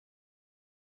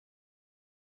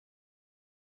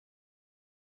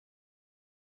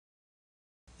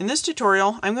In this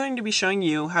tutorial, I'm going to be showing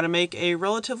you how to make a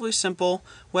relatively simple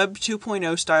Web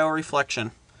 2.0 style reflection.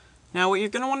 Now what you're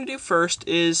going to want to do first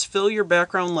is fill your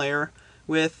background layer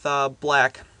with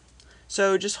black.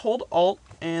 So just hold Alt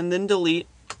and then delete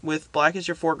with black as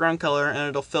your foreground color and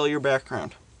it'll fill your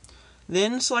background.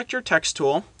 Then select your text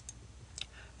tool,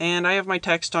 and I have my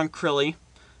text on Crilly,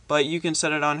 but you can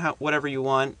set it on whatever you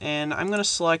want, and I'm going to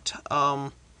select a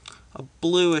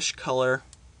bluish color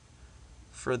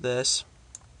for this.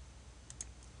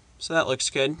 So that looks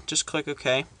good. Just click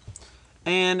OK.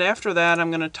 And after that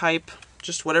I'm going to type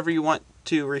just whatever you want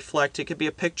to reflect. It could be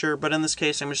a picture, but in this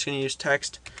case I'm just going to use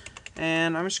text.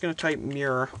 And I'm just going to type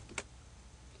mirror.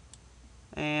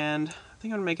 And I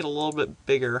think I'm going to make it a little bit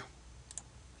bigger.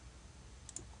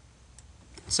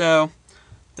 So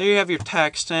there you have your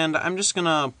text, and I'm just going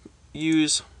to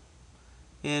use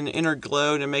an inner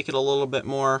glow to make it a little bit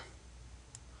more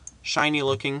shiny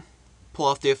looking, pull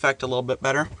off the effect a little bit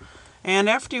better. And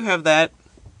after you have that,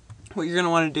 what you're going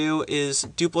to want to do is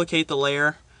duplicate the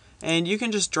layer, and you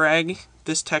can just drag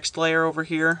this text layer over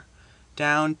here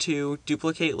down to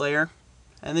duplicate layer,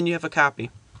 and then you have a copy.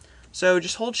 So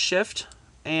just hold Shift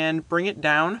and bring it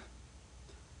down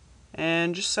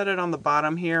and just set it on the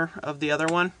bottom here of the other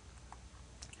one.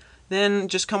 Then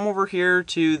just come over here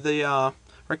to the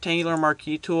rectangular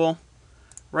marquee tool,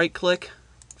 right click,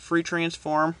 free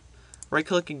transform, right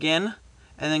click again,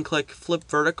 and then click flip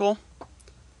vertical.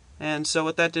 And so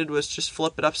what that did was just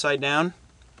flip it upside down,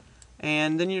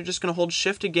 and then you're just going to hold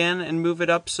Shift again and move it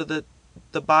up so that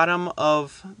the bottom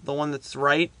of the one that's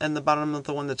right and the bottom of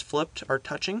the one that's flipped are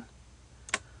touching,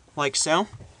 like so.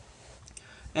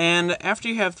 And after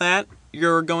you have that,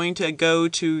 you're going to go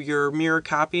to your mirror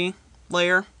copy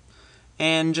layer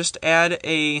and just add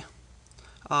a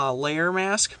layer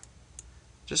mask.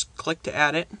 Just click to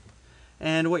add it.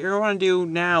 And what you're going to do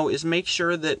now is make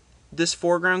sure that this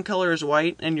foreground color is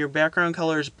white and your background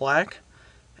color is black.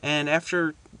 And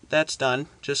after that's done,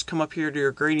 just come up here to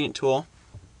your gradient tool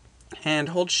and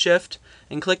hold Shift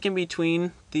and click in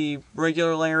between the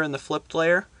regular layer and the flipped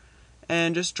layer,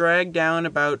 and just drag down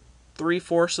about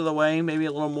 3/4 of the way, maybe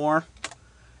a little more,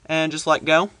 and just let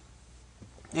go.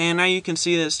 And now you can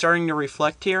see that it's starting to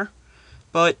reflect here.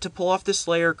 But to pull off this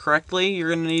layer correctly, you're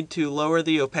going to need to lower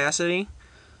the opacity.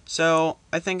 So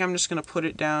I think I'm just going to put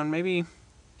it down maybe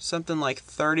something like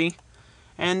 30.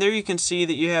 And there you can see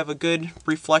that you have a good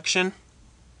reflection.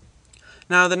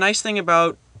 Now the nice thing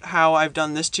about how I've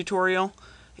done this tutorial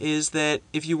is that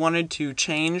if you wanted to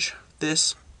change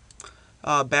this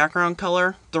background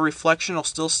color, the reflection will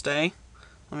still stay.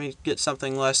 Let me get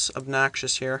something less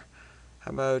obnoxious here.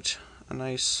 How about a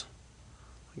nice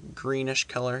greenish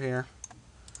color here,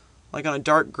 like on a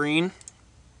dark green.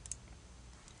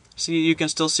 See, you can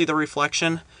still see the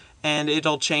reflection, and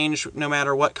it'll change no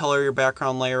matter what color your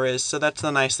background layer is. So that's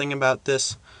the nice thing about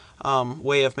this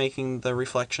way of making the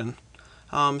reflection.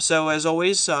 So as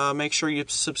always, make sure you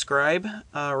subscribe,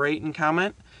 rate, and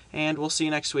comment, and we'll see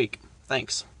you next week.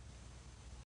 Thanks.